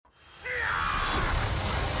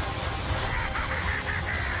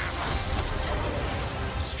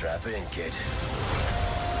Strap in, kid.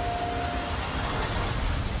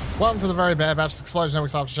 Welcome to the Very Bad Batch Explosion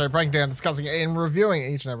Network's after show, breaking down, discussing, and reviewing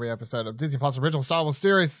each and every episode of Disney Plus original Star Wars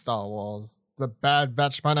series, Star Wars: The Bad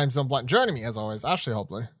Batch. My name's John Blunt. Joining me, as always, Ashley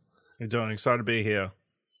Hobley. You're doing excited to be here.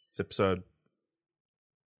 This episode.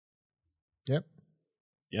 Yep.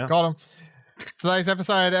 Yeah. Got him. Today's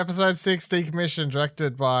episode 6, Decommissioned,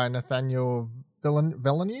 directed by Nathaniel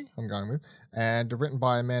Villeneuve, I'm going with, and written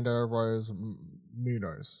by Amanda Rose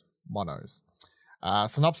Munoz.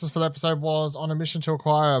 Synopsis for the episode was: on a mission to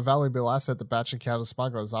acquire a valuable asset, the Batch encounters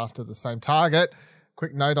smugglers after the same target.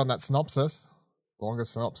 Quick note on that synopsis. The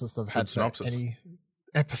longest synopsis they've had for any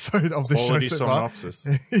episode of the show so far. Synopsis.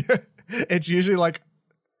 It's usually like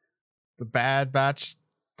the Bad Batch.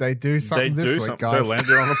 They do something this week, guys. They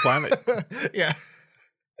landed on a planet. Yeah.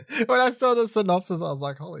 When I saw the synopsis, I was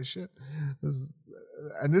like, holy shit.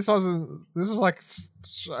 This was like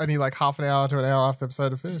only like half an hour to an hour after the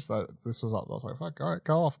episode had finished. So this was up. I was like, fuck, all right,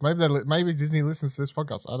 go off. Maybe Disney listens to this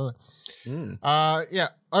podcast. I don't know. Yeah.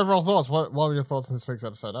 Overall thoughts. What were your thoughts on this week's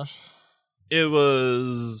episode, Ash? It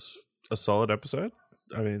was a solid episode.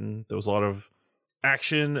 I mean, there was a lot of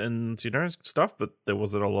action and, stuff, but there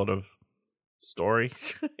wasn't a lot of story.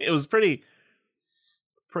 It was pretty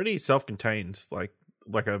self-contained,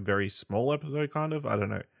 like a very small episode, kind of. I don't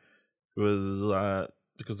know. It was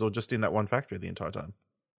because they were just in that one factory the entire time,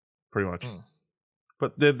 pretty much.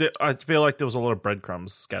 But I feel like there was a lot of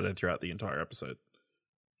breadcrumbs scattered throughout the entire episode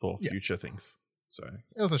for future things. So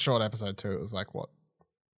it was a short episode too. It was like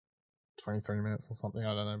 23 minutes or something.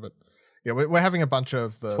 I don't know, but yeah, we're having a bunch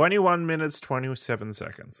of the 21 minutes 27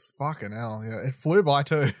 seconds. Fucking hell, yeah, it flew by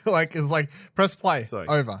too. Like it's like press play,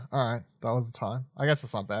 over. All right, that was the time. I guess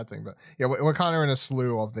it's not a bad thing, but yeah, we're kind of in a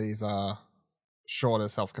slew of these shorter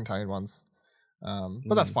self-contained ones,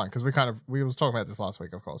 but that's fine because we was talking about this last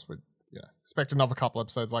week. Of course, we expect another couple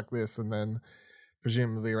episodes like this, and then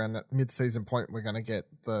presumably around that mid-season point, we're going to get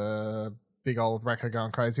the big old Wrecker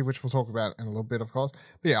going crazy, which we'll talk about in a little bit, of course.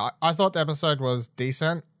 But yeah, I thought the episode was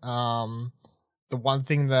decent. The one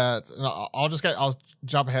thing that I'll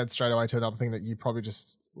jump ahead straight away to another thing that you probably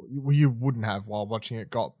you wouldn't have while watching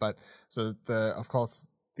it but so of course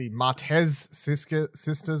the Martez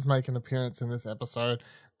sisters make an appearance in this episode.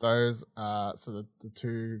 Those so the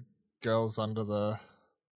two girls under the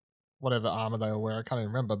whatever armor they all wear, I can't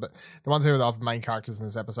even remember, but the ones who are the main characters in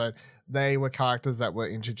this episode, they were characters that were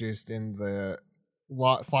introduced in the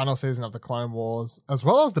final season of the Clone Wars, as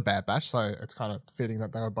well as the Bad Batch, so it's kind of fitting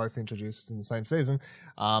that they were both introduced in the same season.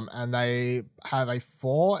 And they have a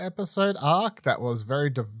 4-episode arc that was very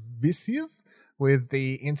divisive with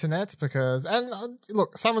the internet because, and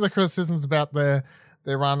look, some of the criticisms about their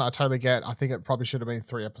run I totally get. I think it probably should have been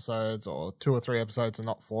 3 episodes or 2 or 3 episodes and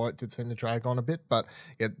not 4. It did seem to drag on a bit, but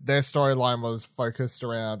yeah, their storyline was focused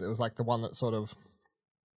around, it was like the one that sort of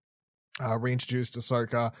reintroduced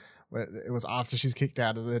Ahsoka. Where it was after she's kicked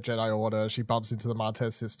out of the Jedi Order, she bumps into the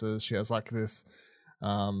Martez sisters. She has like this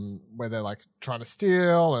where they're like trying to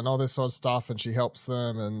steal and all this sort of stuff, and she helps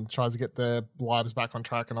them and tries to get their lives back on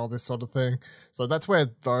track and all this sort of thing. So that's where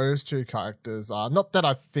those two characters are. Not that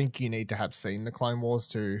I think you need to have seen the Clone Wars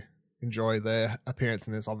to enjoy their appearance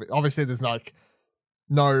in this. Obviously, there's like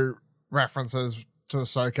no references to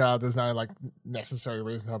Ahsoka. There's no like necessary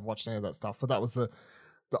reason to have watched any of that stuff. But that was the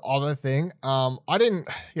other thing. So I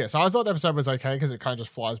thought the episode was okay because it kind of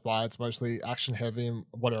just flies by. It's mostly action heavy and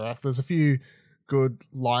whatever. There's a few good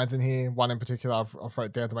lines in here. One in particular I've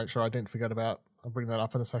wrote down to make sure I didn't forget about. I'll bring that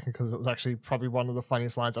up in a second because it was actually probably one of the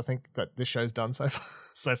funniest lines I think that this show's done so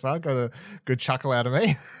far. Got a good chuckle out of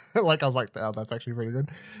me. Like I was like, oh, that's actually pretty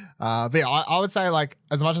good. But yeah, I would say like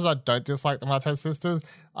as much as I don't dislike the Martez sisters,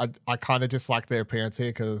 I kind of dislike their appearance here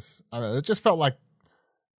because I don't know, it just felt like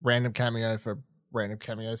random cameo for random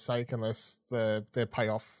cameo's sake, unless their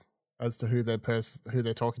payoff as to who they're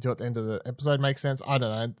talking to at the end of the episode makes sense. I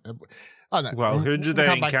don't know. Well, who did they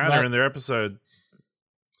encounter in their episode?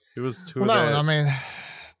 Who was two of their... I mean,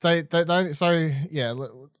 they don't. So yeah,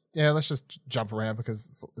 let's just jump around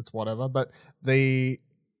because it's whatever. But the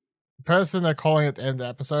person they're calling at the end of the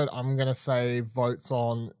episode, I'm gonna say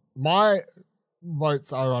my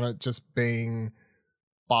votes are on it just being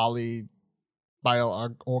Bail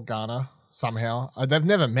Organa somehow. They've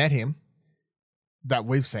never met him that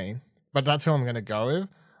we've seen, but that's who I'm gonna go with.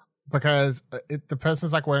 Because the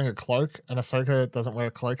person's like wearing a cloak, and Ahsoka doesn't wear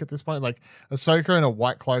a cloak at this point. Like Ahsoka in a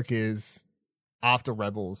white cloak is after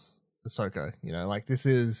Rebels Ahsoka. Like this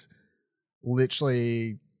is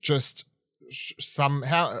literally just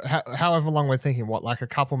however long we're thinking. What, like a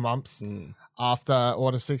couple months after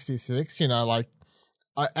Order 66? Like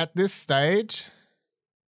at this stage,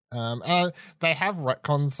 They have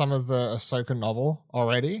retconned some of the Ahsoka novel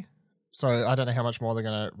already, so I don't know how much more they're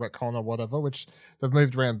going to retcon or whatever, which they've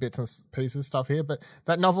moved around bits and pieces stuff here, but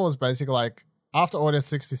that novel is basically like, after Order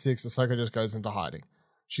 66, Ahsoka just goes into hiding.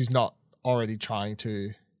 She's not already trying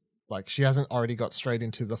to, like, she hasn't already got straight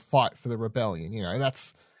into the fight for the rebellion, you know,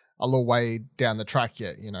 that's a little way down the track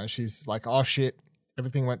yet, you know, she's like, oh shit,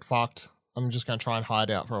 everything went fucked, I'm just going to try and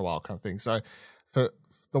hide out for a while kind of thing. So for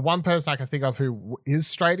the one person I can think of who is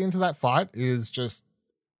straight into that fight is just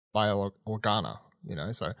Bail Organa, you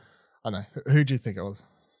know, so I don't know. Who do you think it was?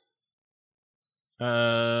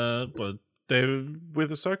 But they're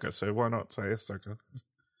with Ahsoka, so why not say Ahsoka?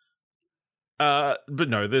 But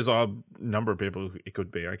no, there's a number of people it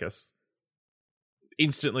could be, I guess.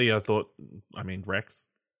 Instantly, I thought, I mean, Rex,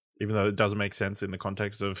 even though it doesn't make sense in the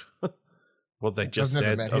context of what they just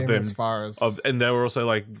said of them. As far as... and they were also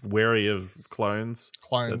like wary of clones.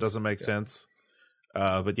 So it doesn't make sense.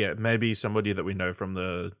 But yeah, maybe somebody that we know from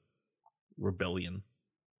the rebellion.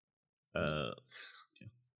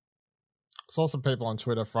 Saw some people on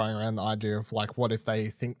Twitter throwing around the idea of like, what if they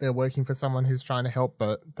think they're working for someone who's trying to help,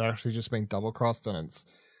 but they're actually just being double crossed, and it's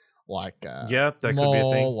like that could be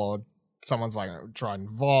a thing, or someone's like Dryden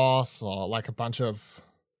Voss, or like a bunch of,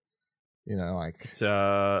 you know, like it's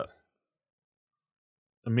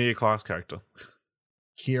Emilia Clarke's character,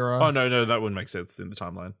 Kira. Oh no, that wouldn't make sense in the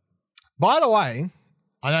timeline. By the way,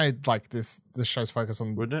 I know like this show's focused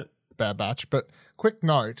on, wouldn't it, Bad Batch, but quick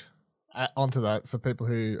note onto that for people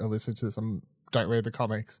who are listening to this and don't read the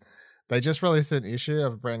comics. They just released an issue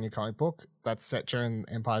of a brand new comic book that's set during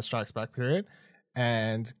Empire Strikes Back period,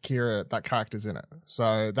 and Kira, that character's in it.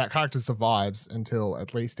 So that character survives until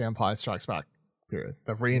at least Empire Strikes Back period.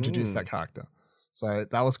 They've reintroduced that character. So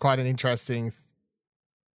that was quite an interesting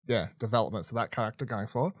development for that character going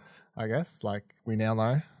forward, I guess. Like, we now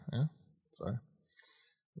know. Yeah. So,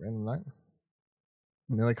 random note.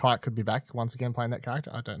 Emilia Clarke could be back once again playing that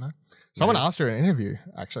character. I don't know. Someone asked her in an interview,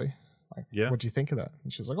 actually, like, what do you think of that?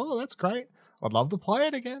 And she was like, oh, that's great. I'd love to play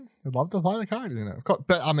it again. I'd love to play the character, you know. Of course,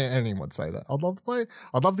 but I mean, anyone would say that. I'd love to play.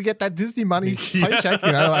 I'd love to get that Disney money paycheck,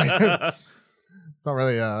 you know. Like, it's not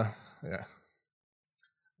really, not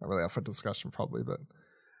really up for discussion, probably, but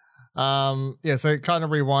so kind of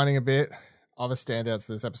rewinding a bit. Other standouts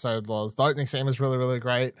this episode was the opening scene was really, really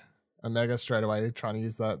great. Omega straight away trying to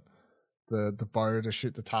use that the bow to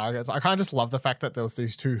shoot the targets. I kind of just love the fact that there was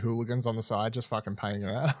these two hooligans on the side just fucking paying her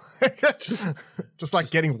out. just like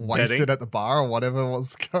getting wasted betting at the bar or whatever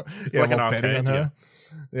was. It's like an arcade, on her.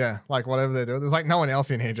 Yeah, like whatever they're doing. There's like no one else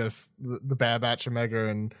in here, just the Bad Batch, Omega,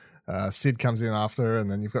 and Sid comes in after her, and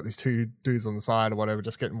then you've got these two dudes on the side or whatever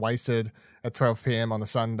just getting wasted at 12 p.m. on a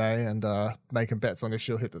Sunday and making bets on if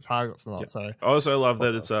she'll hit the targets or not. So I also love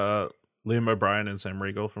that it's Liam O'Brien and Sam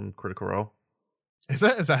Riegel from Critical Role. Is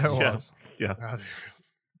that who it was? Yeah.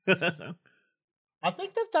 I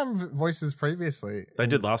think they've done voices previously. They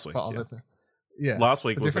did last week. Yeah. Last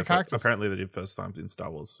week was apparently they did first time in Star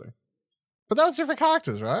Wars. So, but that was different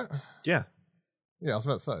characters, right? Yeah. Yeah, I was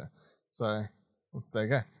about to say. So there you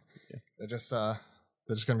go. Yeah. They're just going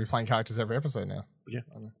to be playing characters every episode now. Yeah.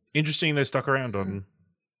 Interesting. They stuck around on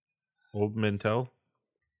Orb Mentel.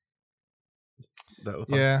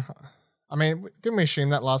 Yeah. I mean, didn't we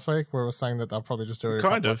assume that last week where we were saying that they'll probably just do a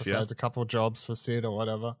couple episodes, a couple of jobs for Sid or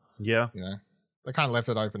whatever? Yeah. You know, they kind of left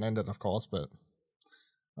it open-ended, of course, but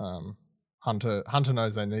Hunter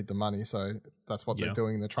knows they need the money, so that's what they're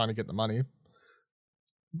doing. They're trying to get the money.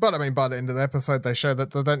 But, I mean, by the end of the episode, they show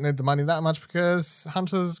that they don't need the money that much because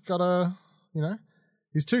Hunter's got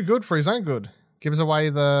he's too good for his own good. Gives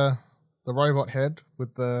away the robot head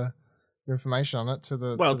with the information on it to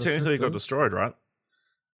the technically it got destroyed, right?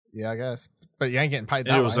 Yeah, I guess. But you ain't getting paid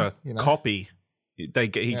that way. It was a copy. He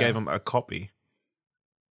gave him a copy.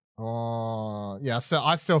 Oh, yeah. So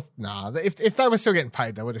I still... Nah, if they were still getting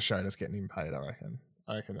paid, they would have showed us getting him paid, I reckon.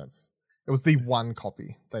 It was the one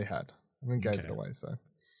copy they had. And then gave it away, so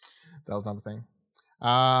that was another thing.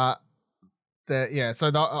 I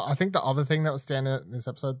think the other thing that was standing out in this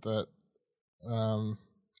episode that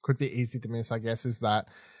could be easy to miss, I guess, is that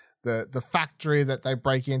the factory that they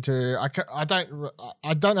break into. I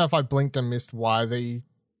don't know if I blinked and missed why the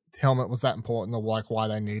helmet was that important or like why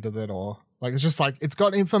they needed it, or like it's just like it's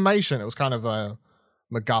got information. It was kind of a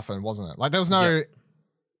MacGuffin, wasn't it? Like there was no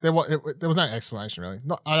there was no explanation really.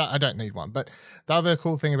 I don't need one. But the other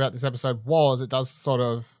cool thing about this episode was it does sort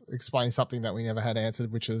of explain something that we never had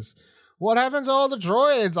answered, which is what happened to all the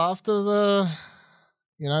droids after the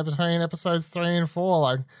between episodes 3 and 4,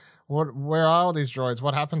 like. Where are all these droids?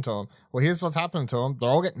 What happened to them? Well, here's what's happened to them. They're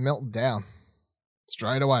all getting melted down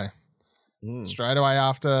straight away. Straight away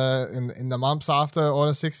after, in the months after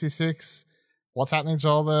Order 66, what's happening to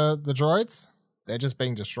all the droids? They're just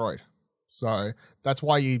being destroyed. So that's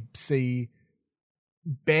why you see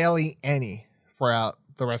barely any throughout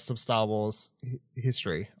the rest of Star Wars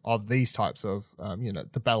history of these types of,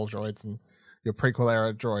 the battle droids and your prequel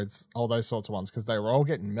era droids, all those sorts of ones, because they were all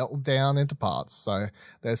getting melted down into parts. So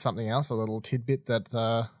there's something else, a little tidbit that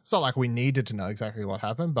it's not like we needed to know exactly what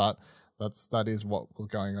happened, but that is what was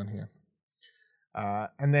going on here.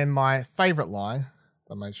 And then my favorite line,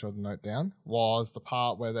 I made sure to note down, was the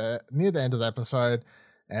part where they're near the end of the episode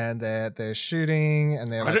and they're shooting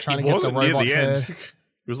and they're like trying to get the robot head. It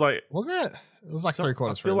was like, was it? It was like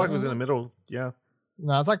 3/4. I feel like it was in the middle. Yeah.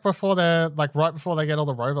 No, it's like before right before they get all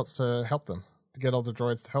the robots to help them, to get all the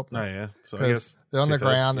droids to help them. Oh yeah. So I guess they're on the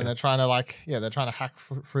ground and they're trying to they're trying to hack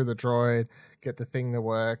through the droid, get the thing to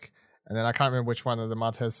work. And then I can't remember which one of the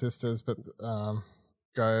Martez sisters, but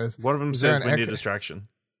goes. One of them says we need a distraction.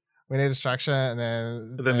 We need a distraction, and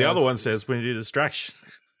then the other one says we need a distraction.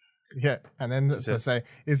 Yeah, and then they say,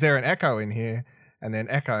 "Is there an Echo in here?" And then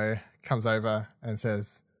Echo comes over and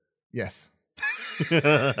says, "Yes."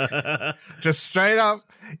 Just straight up,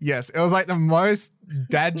 yes. It was like the most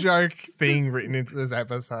dad joke thing written into this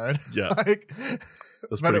episode. Yeah, like,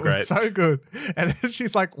 that's pretty great. It was so good. And then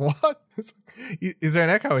she's like, "What? Is there an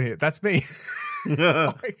Echo in here?" That's me.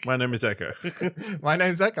 Like, my name is Echo. My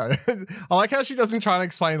name's Echo. I like how she doesn't try and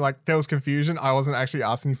explain, like, there was confusion. I wasn't actually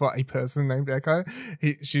asking for a person named Echo.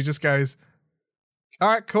 She just goes, all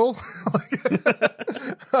right, cool.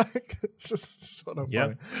 Like, it's just sort of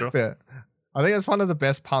funny. Sure. Yeah. I think it's one of the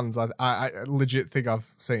best puns I legit think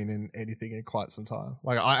I've seen in anything in quite some time.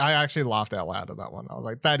 Like, I actually laughed out loud at that one. I was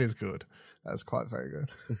like, that is good. That's quite very good.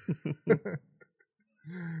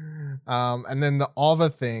 And then the other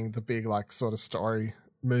thing, the big like sort of story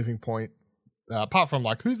moving point, apart from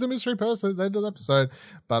like who's the mystery person at the end of the episode,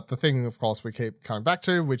 but the thing of course we keep coming back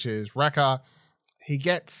to, which is Wrecker. He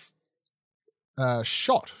gets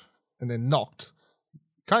shot and then knocked,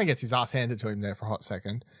 kind of gets his ass handed to him there for a hot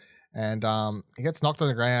second, and he gets knocked on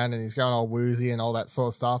the ground and he's going all woozy and all that sort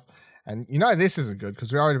of stuff. And this isn't good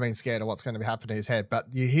because we've already been scared of what's going to be happening to his head, but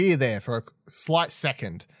you hear there for a slight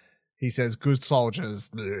second he says, "Good soldiers,"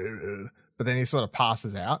 but then he sort of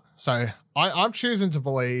passes out. So I'm choosing to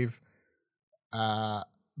believe that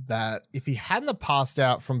if he hadn't passed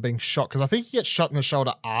out from being shot, because I think he gets shot in the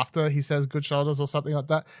shoulder after he says "good shoulders" or something like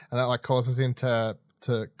that, and that like causes him to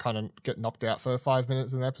kind of get knocked out for 5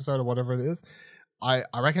 minutes in the episode or whatever it is. I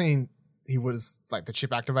reckon he was like the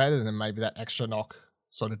chip activated, and then maybe that extra knock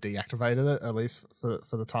sort of deactivated it, at least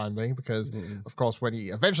for the time being, because of course when he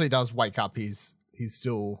eventually does wake up, he's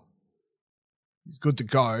good to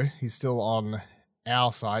go. He's still on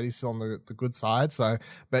our side. He's still on the good side. So,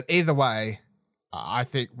 but either way, I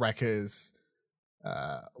think Wrecker's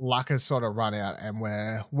luck has sort of run out, and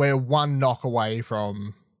we're one knock away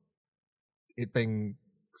from it being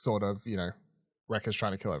sort of, Wrecker's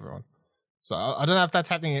trying to kill everyone. So I don't know if that's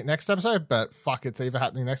happening next episode, but fuck, it's either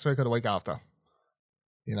happening next week or the week after.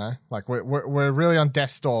 Like we're really on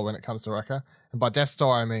death's door when it comes to Wrecker. And by death's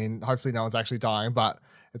door, I mean, hopefully no one's actually dying, but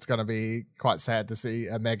it's going to be quite sad to see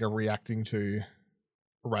Omega reacting to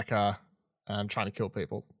Wrecker trying to kill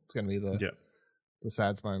people. It's going to be the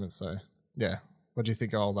sad moment. So, yeah. What do you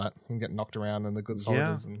think of all that? Him getting knocked around and the good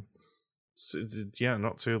soldiers? Yeah,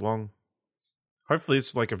 not too long. Hopefully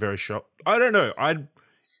it's like a very short... I don't know.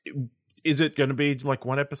 Is it going to be like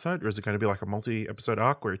one episode, or is it going to be like a multi-episode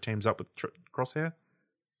arc where he teams up with Crosshair?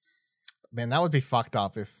 Man, that would be fucked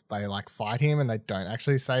up if they like fight him and they don't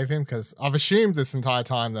actually save him, because I've assumed this entire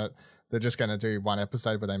time that they're just going to do one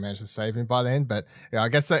episode where they manage to save him by then. But yeah, I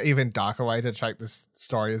guess the even darker way to take this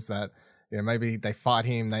story is that maybe they fight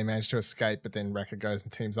him, they manage to escape, but then Wrecker goes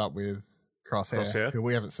and teams up with Crosshair, who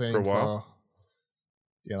we haven't seen for a while.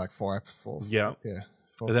 Like 4 episodes. Yeah.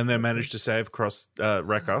 And then they manage to save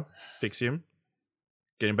Wrecker, fix him,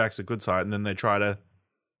 get him back to the good side, and then they try to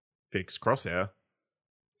fix Crosshair.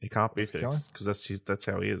 He can't be fixed because that's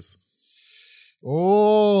how he is.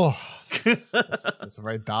 Oh, it's a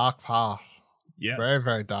very dark path. Yeah, very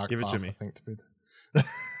very dark. Give it path, to me. I think to be.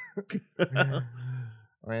 I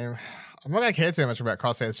mean, I'm not gonna care too much about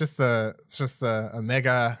Crosshair. It's just the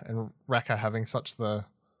Omega and Wrecker having such the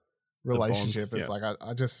relationship. It's like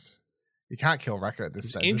I just you can't kill Wrecker at this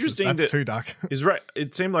stage. Interesting. That's too dark.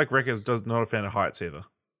 It seemed like Wrecker does not a fan of heights either.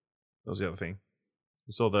 That was the other thing.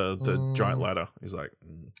 You saw the giant ladder. He's like,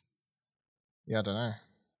 yeah, I don't know.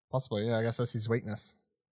 Possibly, yeah. I guess that's his weakness.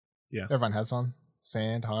 Yeah, everyone has one.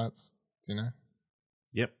 Sand, heights.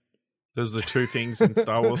 Yep. Those are the two things in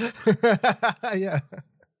Star Wars. Yeah.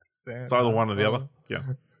 It's either one or the other. Yeah.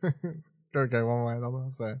 Go one way or another.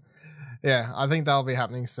 So, yeah, I think that'll be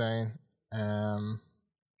happening soon.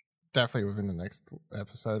 Definitely within the next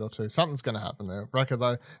episode or two. Something's going to happen there. Reckon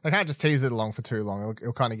though, they can't just tease it along for too long.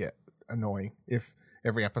 It'll kind of get annoying if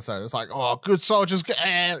every episode is like, oh, good soldiers, like,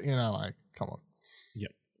 come on.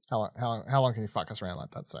 Yep. How long can you fuck us around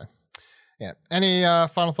like that? So, yeah. Any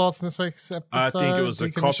final thoughts on this week's episode? I think it was a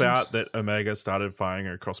cop out that Omega started firing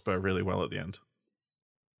her crossbow really well at the end.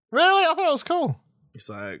 Really? I thought it was cool. It's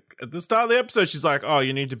like, at the start of the episode, she's like, oh,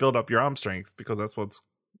 you need to build up your arm strength because that's what's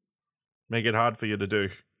make it hard for you to do.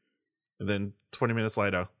 And then 20 minutes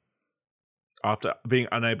later, after being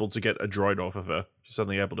unable to get a droid off of her, she's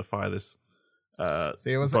suddenly able to fire this.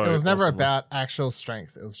 See, it was never about actual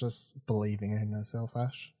strength. It was just believing in herself,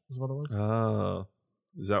 Ash, is what it was. Oh.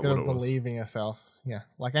 Is that what it was? Believing yourself. Yeah.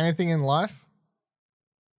 Like anything in life,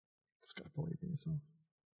 just got to believe in yourself.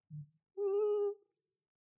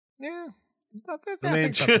 Yeah. I think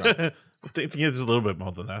that's right. I think it's a little bit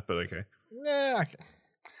more than that, but okay. Yeah, okay.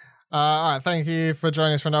 All right, thank you for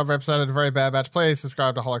joining us for another episode of The Very Bad Batch. Please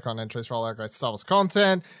subscribe to Holocron Entries for all our great Star Wars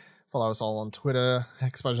content. Follow us all on Twitter.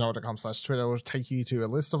 ExplosionNetwork.com/Twitter will take you to a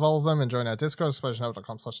list of all of them, and join our Discord,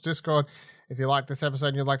 ExplosionNetwork.com/Discord. If you like this episode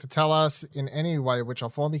and you'd like to tell us in any way, which or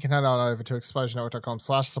form, you can head on over to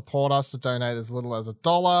ExplosionNetwork.com/support us to donate as little as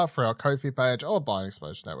 $1 for our Ko-fi page or buy an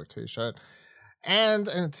Explosion Network t-shirt. And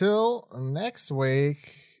until next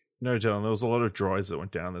week... No, Dylan, there was a lot of droids that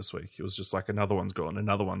went down this week. It was just like another one's gone,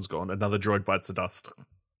 another droid bites the dust.